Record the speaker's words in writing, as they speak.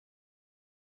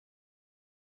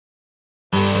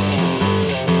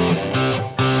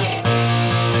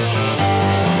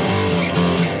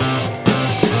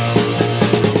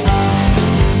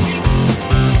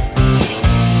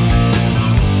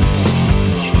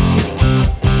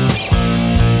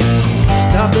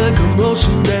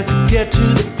notion that to get to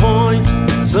the point,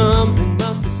 something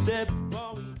must be said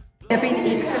before we... They've been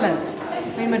excellent.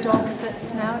 I mean, my dog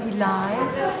sits now, he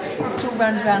lies. He still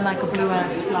runs around like a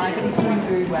blue-ass fly, but he's doing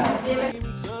very well.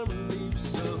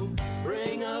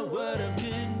 Bring a word of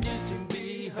good news to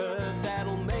be heard.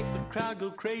 That'll make the crowd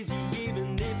go crazy,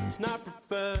 even if it's not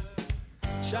preferred.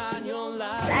 Shine your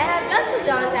light. I have lots of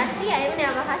dogs actually. I even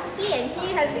have a husky, and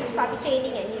he has reached puppy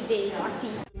training and he's very naughty.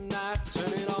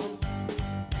 Turn it on.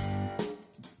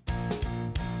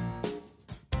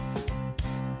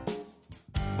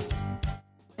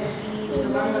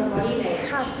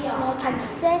 How to make him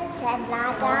sit and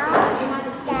lie down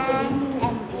and stand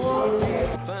and walk.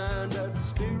 Find out the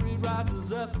spirit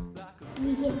rises up.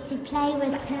 You get to play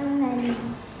with him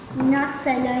and not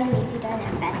so lonely if you don't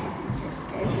have brothers and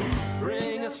sisters.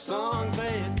 Bring a song,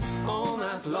 play it all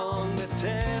night long. That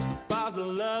testifies the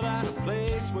love at a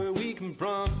place where we come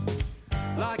from.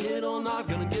 Like it or not,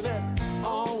 gonna give it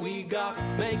all we got.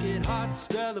 Make it hot,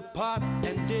 stir the pot,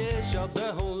 and dish up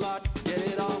the whole lot. Get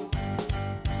it on.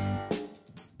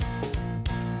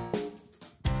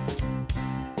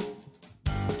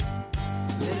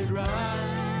 Let it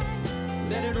rise,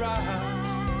 let it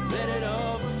rise, let it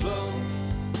overflow.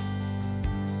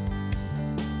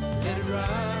 Let it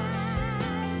rise,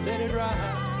 let it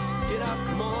rise. Get up,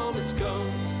 come on, let's go.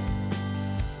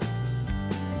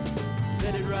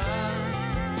 Let it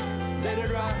rise, let it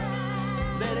rise,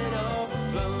 let it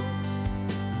overflow.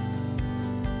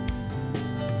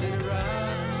 Let it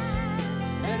rise,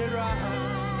 let it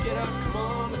rise. Get up, come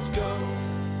on, let's go.